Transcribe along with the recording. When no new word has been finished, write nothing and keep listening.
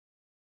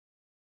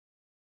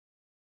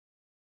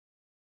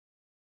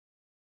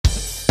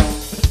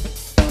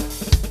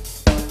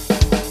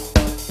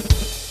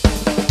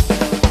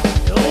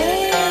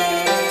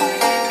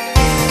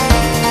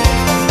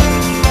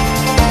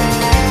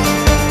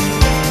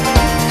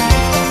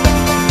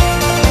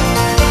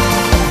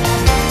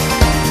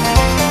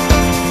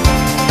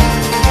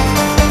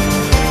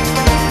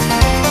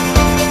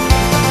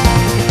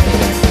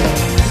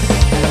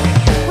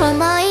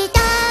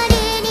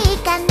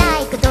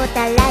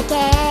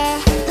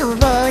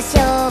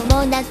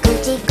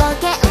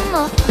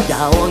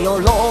青よ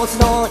ローズ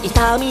の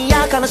痛み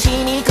や悲し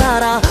みか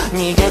ら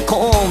逃げ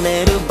込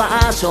める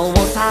場所を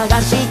探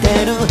し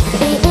てる。いっ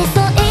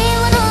そ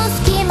岩の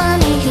隙間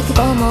に引き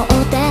こもっ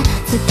て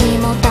月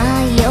も太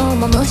陽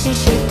も無視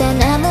して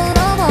眠ろ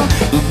う。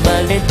生ま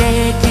れ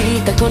て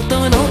きたこ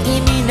との意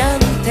味なん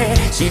て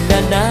知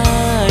らな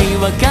い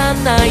わか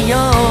んないよ。